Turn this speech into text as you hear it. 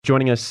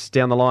Joining us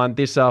down the line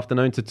this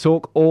afternoon to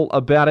talk all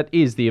about it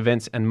is the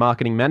Events and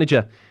Marketing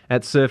Manager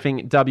at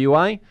Surfing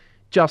WA,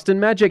 Justin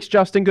Majeks.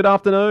 Justin, good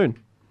afternoon.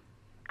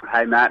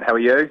 Hey Matt, how are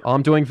you?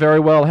 I'm doing very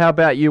well. How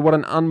about you? What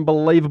an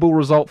unbelievable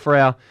result for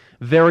our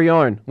very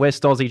own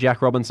West Aussie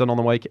Jack Robinson on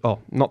the week. Oh,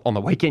 not on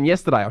the weekend,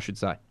 yesterday, I should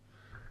say.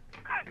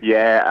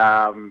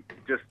 Yeah,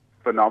 just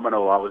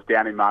phenomenal. I was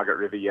down in Margaret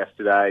River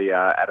yesterday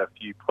at a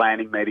few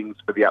planning meetings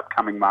for the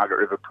upcoming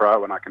Margaret River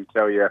Pro, and I can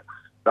tell you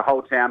the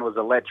whole town was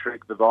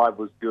electric, the vibe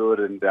was good,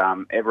 and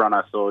everyone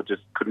I saw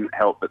just couldn't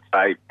help but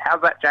say,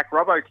 how's that Jack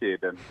Robbo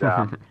kid?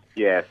 And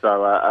yeah,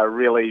 so a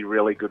really,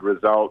 really good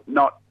result.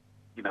 Not,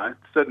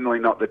 certainly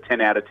not the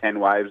 10 out of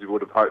 10 waves we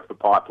would have hoped for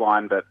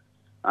Pipeline, but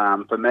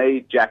for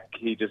me, Jack,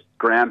 he just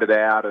grounded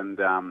out and,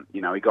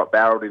 he got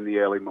barreled in the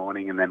early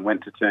morning and then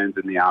went to turns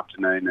in the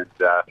afternoon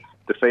and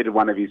defeated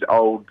one of his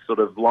old sort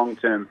of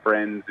long-term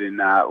friends in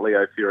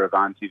Leo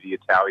Fioravanti, the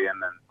Italian,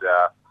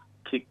 and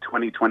kicked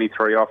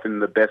 2023 off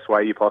in the best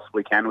way you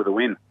possibly can with a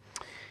win.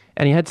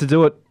 And he had to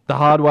do it the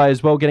hard way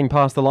as well, getting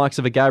past the likes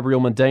of a Gabriel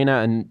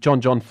Medina and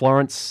John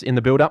Florence in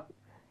the build-up.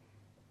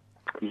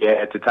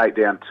 Yeah, to take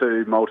down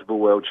two multiple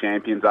world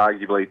champions,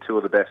 arguably two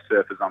of the best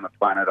surfers on the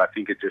planet, I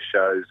think it just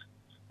shows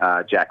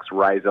Jack's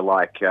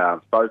razor-like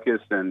focus,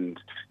 and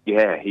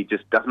yeah, he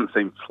just doesn't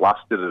seem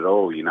flustered at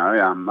all.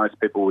 Most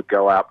people would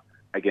go up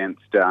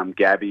against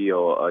Gabby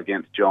or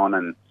against John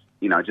and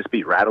just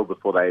be rattled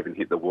before they even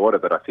hit the water.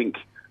 But I think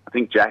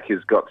Jack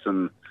has got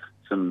some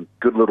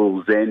good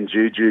little Zen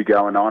juju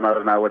going on. I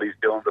don't know what he's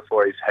doing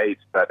before his heat,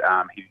 but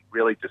he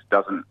really just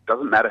doesn't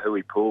matter who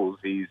he pulls.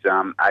 He's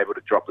able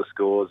to drop the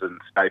scores and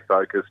stay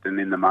focused and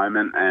in the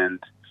moment. And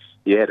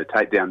yeah, to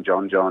take down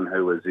John,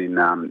 who was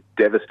in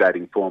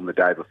devastating form the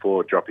day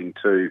before, dropping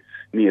two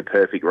near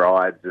perfect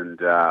rides. And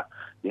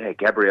yeah,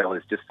 Gabrielle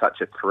is just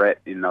such a threat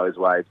in those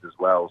waves as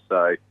well.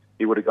 So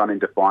he would have gone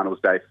into finals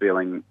day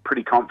feeling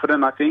pretty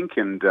confident, I think,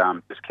 and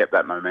just kept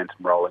that momentum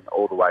rolling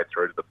all the way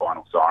through to the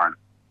final siren.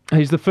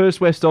 He's the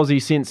first West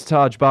Aussie since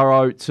Taj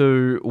Burrow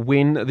to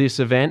win this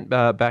event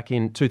back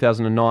in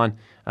 2009.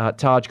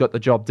 Taj got the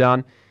job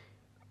done.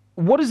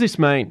 What does this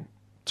mean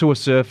to a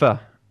surfer,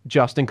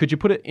 Justin? Could you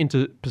put it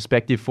into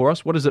perspective for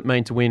us? What does it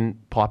mean to win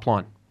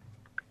Pipeline?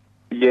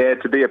 Yeah,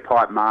 to be a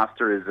pipe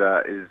master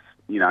is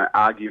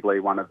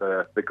arguably one of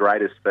the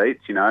greatest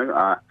feats.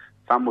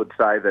 Some would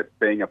say that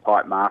being a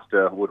pipe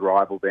master would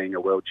rival being a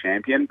world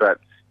champion,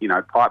 but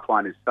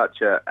Pipeline is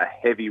such a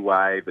heavy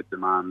wave. It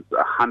demands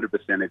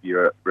 100% of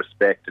your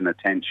respect and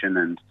attention.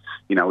 And,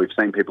 we've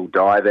seen people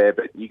die there,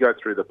 but you go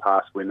through the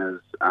past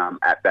winners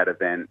at that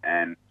event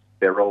and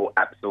they're all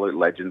absolute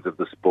legends of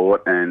the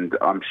sport. And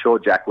I'm sure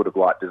Jack would have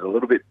liked it a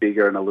little bit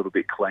bigger and a little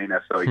bit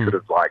cleaner so he could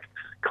have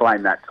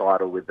claimed that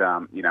title with,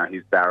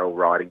 his barrel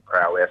riding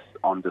prowess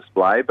on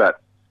display.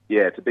 But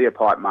yeah, to be a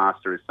pipe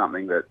master is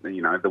something that,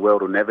 the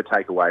world will never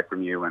take away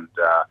from you. And,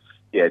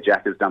 yeah,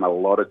 Jack has done a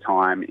lot of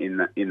time in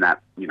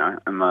that,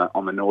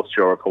 on the North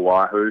Shore of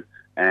Oahu.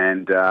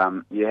 And,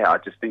 I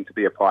just think to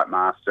be a pipe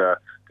master,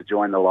 to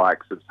join the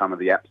likes of some of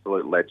the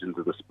absolute legends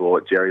of the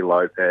sport, Jerry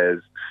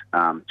Lopez,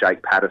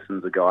 Jake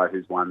Patterson's a guy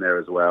who's won there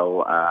as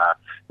well.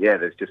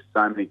 There's just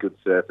so many good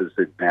surfers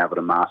who've been able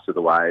to master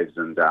the waves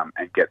and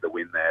get the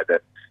win there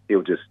that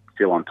he'll just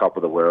feel on top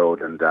of the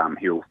world, and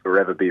he'll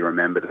forever be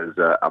remembered as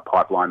a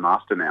pipeline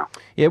master now.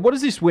 Yeah, what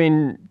does this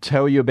win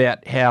tell you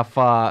about how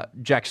far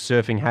Jack's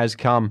surfing has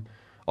come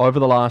over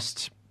the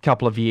last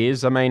couple of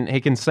years? I mean,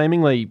 he can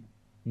seemingly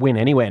win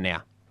anywhere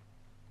now.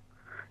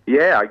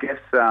 Yeah, I guess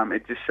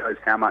it just shows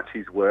how much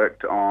he's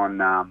worked on,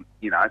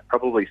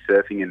 probably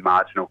surfing in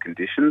marginal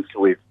conditions.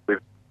 We've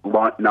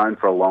known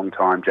for a long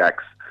time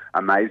Jack's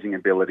amazing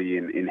ability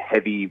in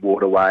heavy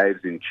water waves,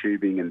 in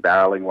tubing and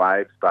barreling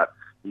waves, but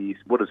you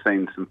would have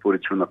seen some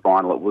footage from the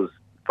final. It was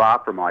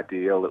far from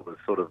ideal. It was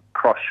sort of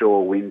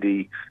cross-shore,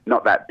 windy,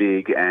 not that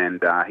big,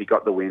 and he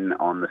got the win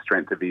on the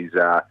strength of his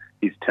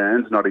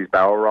turns, not his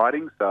barrel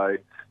riding. So,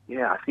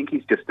 yeah, I think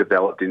he's just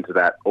developed into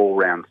that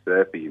all-round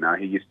surfer.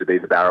 He used to be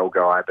the barrel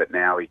guy, but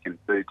now he can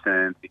do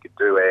turns, he can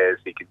do airs,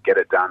 he can get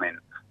it done in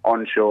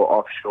onshore,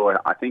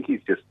 offshore. I think he's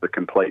just the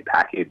complete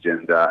package,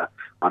 and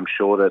I'm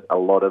sure that a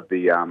lot of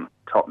the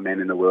top men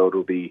in the world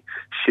will be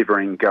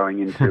shivering going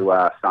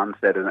into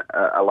Sunset, and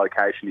a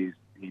location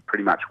he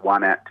pretty much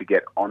won at to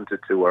get onto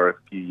tour a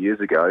few years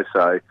ago.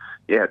 So,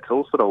 yeah, it's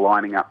all sort of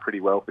lining up pretty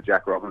well for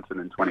Jack Robinson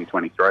in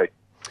 2023.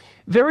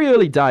 Very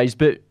early days,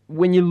 but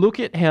when you look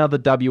at how the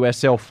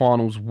WSL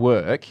finals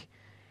work,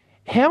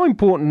 how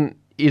important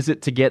is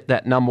it to get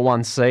that number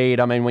one seed?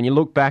 I mean, when you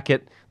look back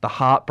at the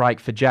heartbreak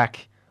for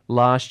Jack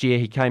last year,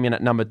 he came in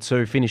at number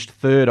 2, finished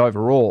 3rd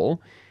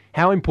overall.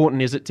 How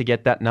important is it to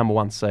get that number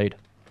one seed?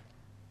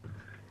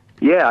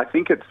 Yeah, I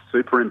think it's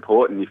super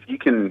important. If you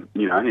can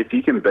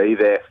be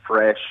there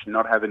fresh,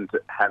 not having to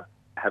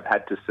have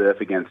had to surf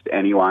against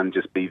anyone,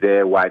 just be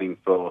there waiting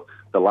for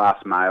the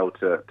last male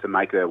to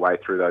make their way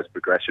through those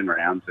progression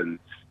rounds. And,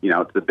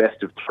 it's the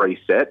best of 3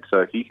 sets. So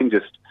if you can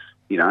just,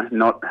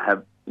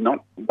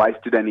 not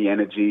wasted any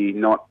energy,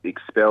 not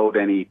expelled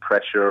any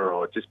pressure,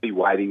 or just be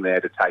waiting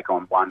there to take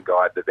on one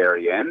guy at the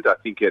very end, I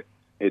think it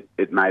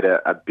it made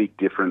a big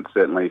difference,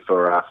 certainly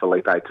for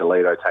Felipe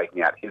Toledo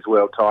taking out his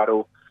world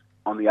title.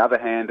 On the other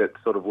hand, it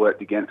sort of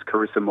worked against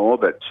Carissa Moore,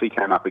 but she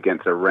came up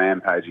against a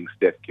rampaging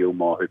Steph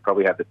Gilmore, who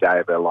probably had the day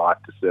of her life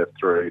to surf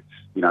through,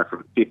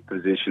 from fifth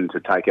position to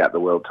take out the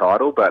world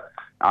title. But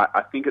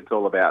I think it's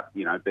all about,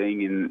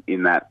 being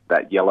in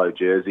that yellow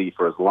jersey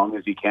for as long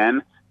as you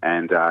can.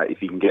 And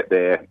if you can get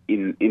there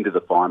into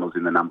the finals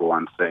in the number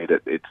one seed,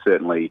 it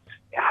certainly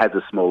has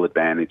a small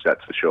advantage,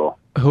 that's for sure.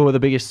 Who are the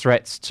biggest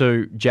threats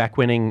to Jack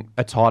winning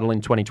a title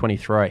in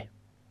 2023?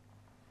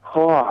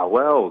 Oh,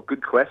 well,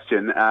 good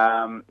question.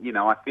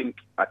 I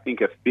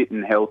think a fit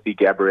and healthy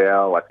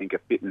Gabrielle, I think a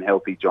fit and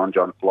healthy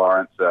John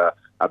Florence are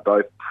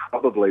both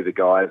probably the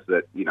guys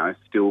that,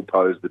 still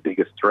pose the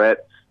biggest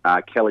threat.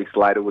 Kelly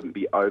Slater wouldn't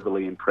be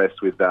overly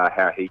impressed with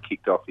how he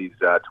kicked off his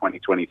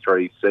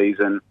 2023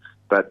 season.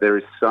 But there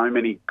is so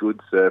many good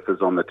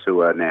surfers on the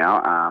tour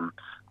now.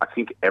 I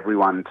think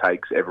everyone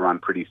takes everyone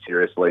pretty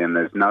seriously, and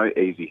there's no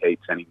easy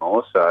heats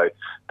anymore.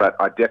 But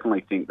I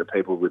definitely think the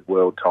people with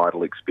world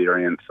title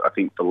experience, I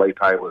think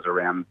Felipe was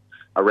around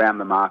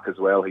the mark as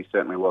well. He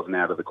certainly wasn't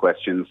out of the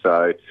question.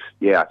 So,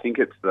 yeah, I think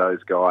it's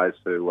those guys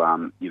who,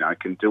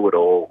 can do it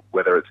all,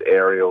 whether it's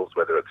aerials,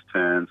 whether it's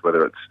turns,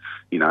 whether it's,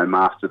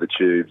 master the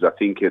tubes. I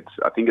think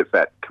it's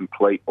that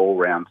complete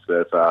all-round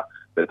surfer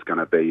that's going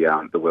to be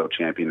the world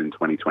champion in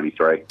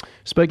 2023.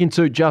 Speaking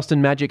to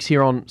Justin Majeks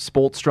here on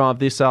SportsDrive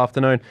this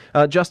afternoon.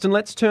 Justin,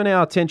 let's turn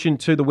our attention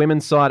to the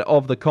women's side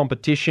of the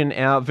competition.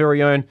 Our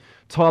very own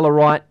Tyler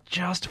Wright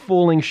just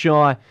falling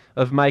shy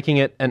of making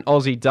it an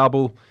Aussie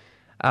double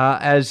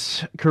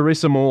as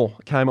Carissa Moore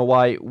came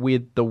away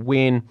with the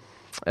win.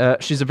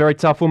 She's a very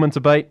tough woman to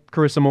beat,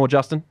 Carissa Moore,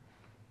 Justin.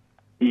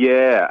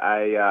 Yeah,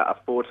 a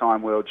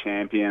four-time world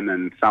champion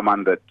and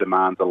someone that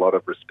demands a lot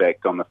of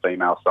respect on the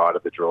female side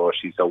of the draw.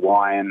 She's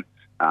Hawaiian.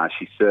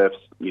 She surfs,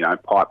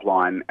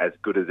 pipeline as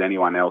good as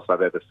anyone else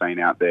I've ever seen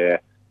out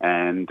there.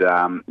 And,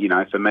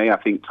 for me, I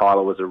think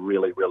Tyler was a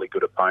really, really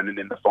good opponent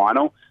in the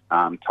final.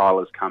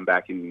 Tyler's come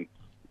back in,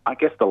 I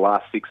guess, the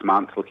last 6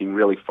 months looking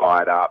really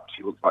fired up.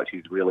 She looks like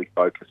she's really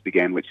focused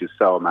again, which is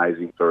so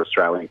amazing for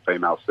Australian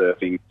female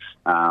surfing.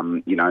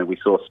 We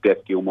saw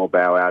Steph Gilmore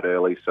bow out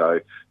early, so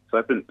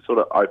it sort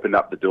of opened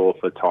up the door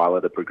for Tyler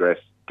to progress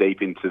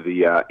deep into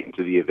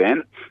the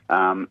event.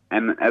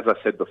 And as I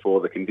said before,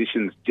 the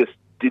conditions just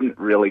didn't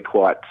really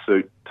quite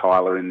suit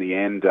Tyler in the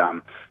end.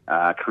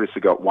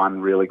 Carissa got one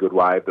really good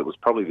wave that was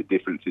probably the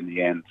difference in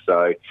the end.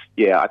 So,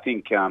 yeah, I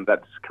think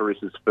that's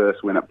Carissa's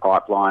first win at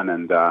Pipeline,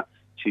 and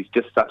she's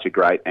just such a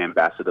great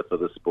ambassador for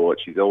the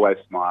sport. She's always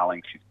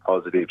smiling, she's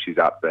positive, she's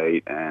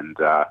upbeat, and,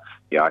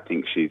 I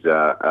think she's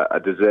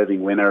a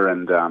deserving winner,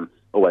 and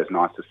always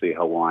nice to see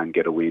Hawaiian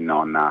get a win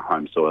on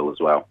home soil as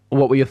well.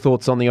 What were your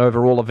thoughts on the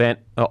overall event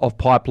of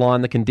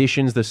Pipeline, the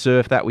conditions, the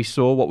surf that we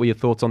saw? What were your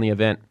thoughts on the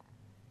event?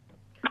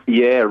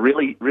 Yeah,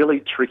 really, really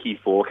tricky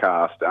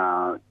forecast.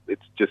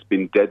 It's just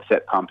been dead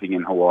set pumping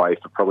in Hawaii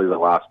for probably the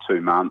last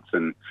 2 months,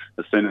 and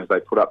as soon as they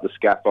put up the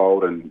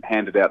scaffold and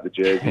handed out the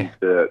jerseys,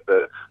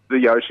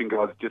 the ocean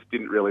gods just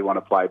didn't really want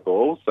to play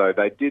ball. So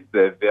they did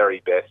their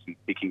very best in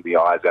picking the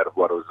eyes out of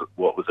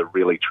what was a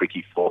really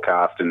tricky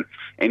forecast. And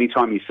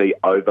anytime you see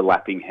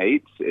overlapping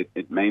heats,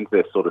 it means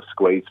they're sort of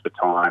squeezed for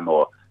time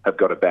or have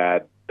got a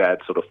bad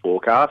sort of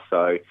forecast.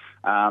 So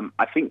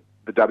I think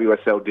the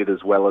WSL did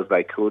as well as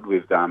they could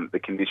with the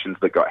conditions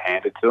that got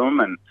handed to them.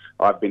 And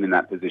I've been in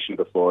that position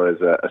before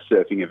as a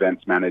surfing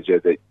events manager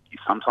that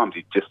sometimes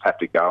you just have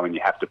to go and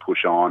you have to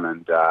push on.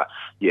 And,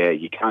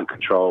 you can't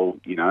control,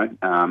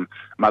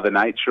 Mother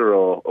Nature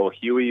or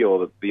Huey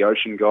or the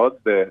ocean gods.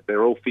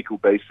 They're all fickle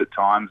beasts at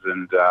times.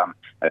 And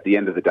at the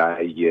end of the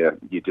day,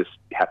 you just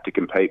have to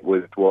compete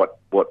with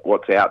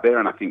what's out there.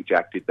 And I think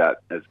Jack did that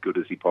as good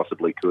as he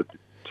possibly could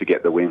to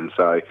get the win.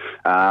 So,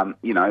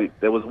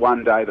 there was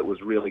one day that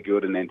was really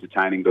good and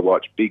entertaining to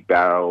watch, big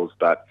barrels,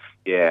 but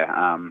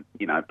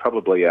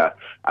probably a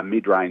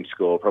mid-range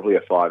score, probably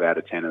a 5 out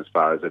of 10 as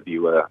far as a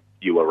viewer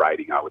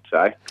rating, I would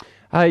say.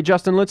 Hey,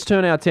 Justin, let's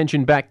turn our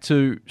attention back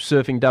to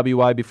Surfing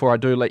WA before I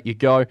do let you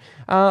go.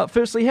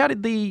 Firstly, how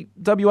did the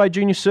WA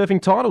Junior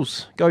Surfing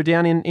titles go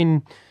down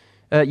in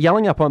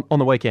Yellingup on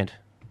the weekend?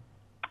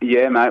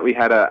 Yeah, mate, we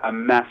had a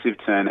massive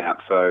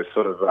turnout. So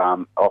sort of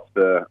off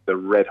the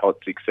red-hot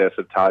success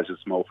of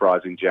Taja Small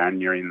Fries in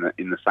January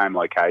in the same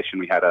location,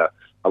 we had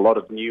a lot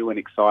of new and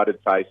excited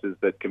faces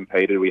that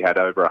competed. We had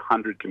over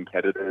 100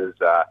 competitors,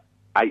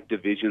 8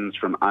 divisions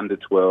from under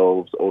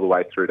 12s all the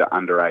way through to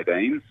under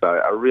 18s. So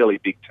a really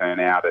big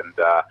turnout. And,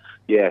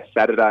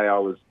 Saturday I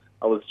was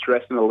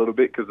stressing a little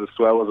bit because the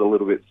swell was a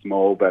little bit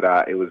small, but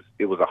it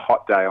was a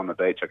hot day on the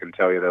beach. I can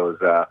tell you there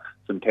was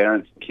some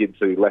parents and kids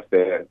who left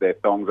their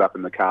thongs up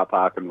in the car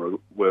park and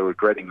were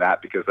regretting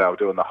that because they were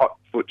doing the hot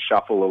foot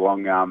shuffle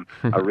along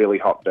a really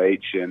hot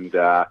beach. And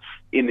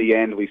in the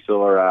end, we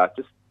saw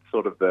just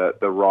sort of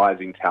the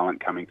rising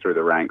talent coming through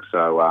the ranks.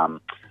 So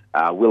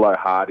Willow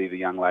Hardy, the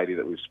young lady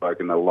that we've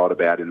spoken a lot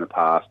about in the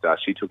past,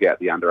 she took out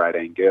the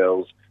under-18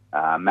 girls.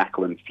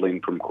 Macklin Flynn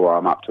from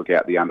Quarrumup took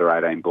out the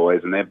under-18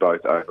 boys, and they're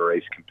both over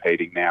east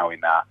competing now in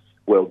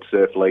World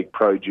Surf League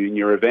Pro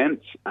Junior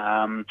events.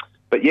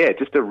 But yeah,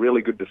 just a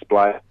really good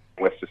display of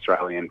West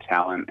Australian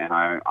talent, and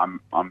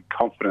I'm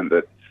confident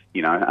that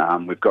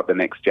we've got the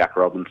next Jack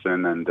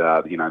Robinson and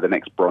the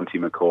next Bronte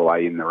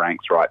McCauley in the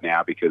ranks right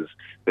now, because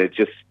there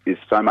just is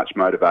so much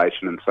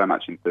motivation and so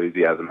much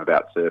enthusiasm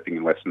about surfing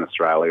in Western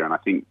Australia, and I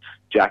think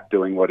Jack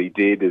doing what he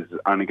did is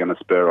only going to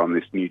spur on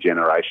this new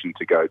generation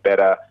to go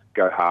better,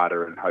 go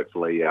harder, and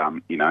hopefully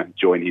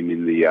join him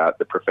in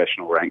the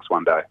professional ranks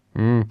one day.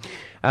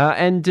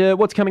 And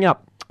what's coming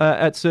up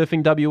at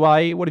Surfing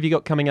WA? What have you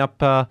got coming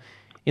up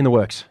in the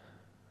works?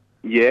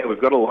 Yeah, we've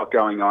got a lot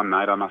going on,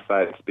 mate. I must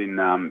say it's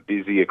been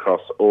busy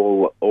across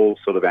all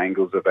sort of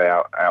angles of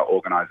our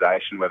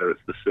organisation, whether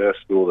it's the surf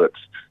school that's,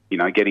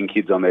 getting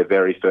kids on their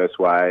very first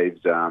waves.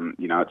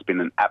 It's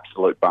been an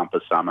absolute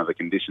bumper summer. The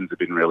conditions have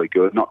been really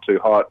good, not too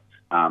hot.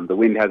 The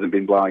wind hasn't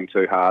been blowing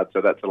too hard,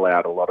 so that's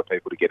allowed a lot of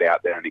people to get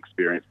out there and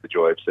experience the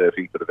joy of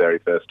surfing for the very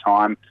first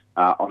time.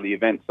 On the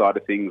event side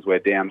of things, we're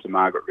down to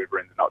Margaret River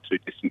in the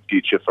not-too-distant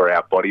future for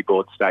our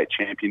bodyboard state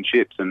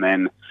championships, and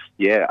then,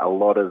 a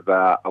lot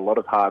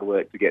of hard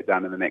work to get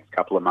done in the next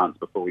couple of months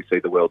before we see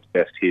the world's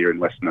best here in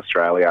Western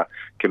Australia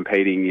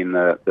competing in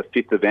the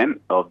fifth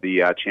event of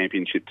the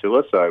championship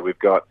tour. So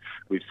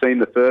we've seen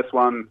the first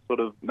one sort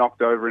of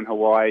knocked over in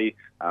Hawaii.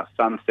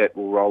 Sunset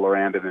will roll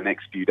around in the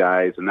next few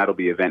days, and that'll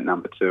be event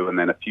number 2, and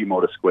then a few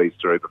more to squeeze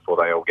through before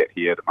they all get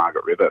here to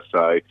Margaret River.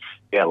 So,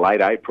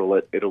 late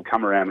April, it'll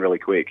come around really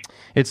quick.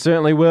 It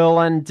certainly will.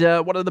 And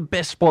what are the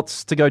best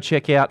spots to go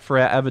check out for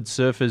our avid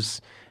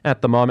surfers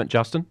at the moment,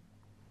 Justin?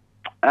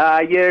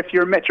 If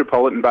you're a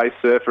metropolitan-based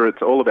surfer,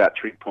 it's all about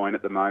Trick Point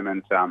at the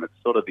moment. It's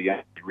sort of the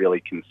only really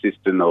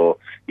consistent or,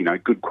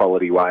 good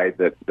quality wave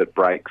that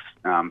breaks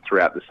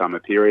throughout the summer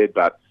period.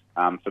 But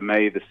for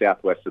me, the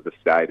southwest of the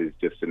state is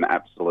just an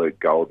absolute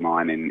gold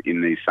mine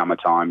in the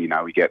summertime.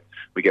 We get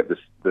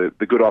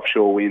the good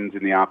offshore winds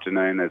in the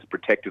afternoon. There's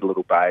protected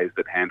little bays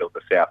that handle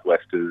the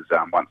southwesters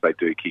once they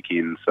do kick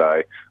in.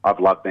 So I've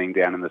loved being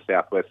down in the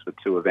southwest for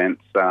 2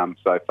 events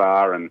so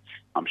far, and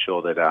I'm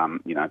sure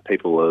that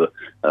people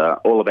are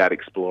all about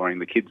exploring.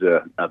 The kids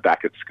are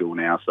back at school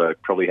now, so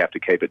probably have to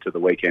keep it to the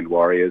weekend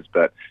warriors.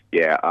 But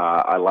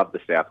I love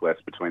the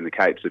southwest between the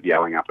Capes of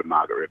Yellingup and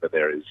Margaret River.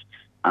 There is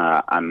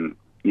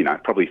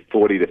probably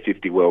 40 to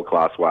 50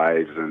 world-class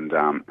waves, and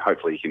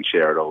hopefully you can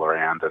share it all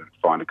around and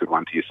find a good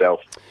one to yourself.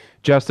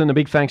 Justin, a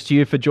big thanks to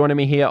you for joining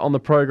me here on the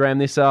program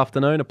this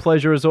afternoon. A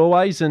pleasure as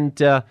always, and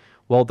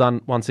well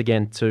done once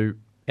again to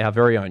our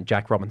very own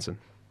Jack Robinson.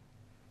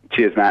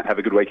 Cheers, Matt. Have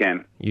a good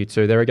weekend. You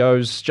too. There he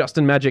goes.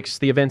 Justin Majeks,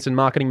 the Events and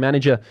Marketing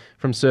Manager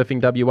from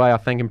Surfing WA. I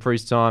thank him for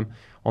his time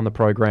on the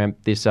program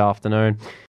this afternoon.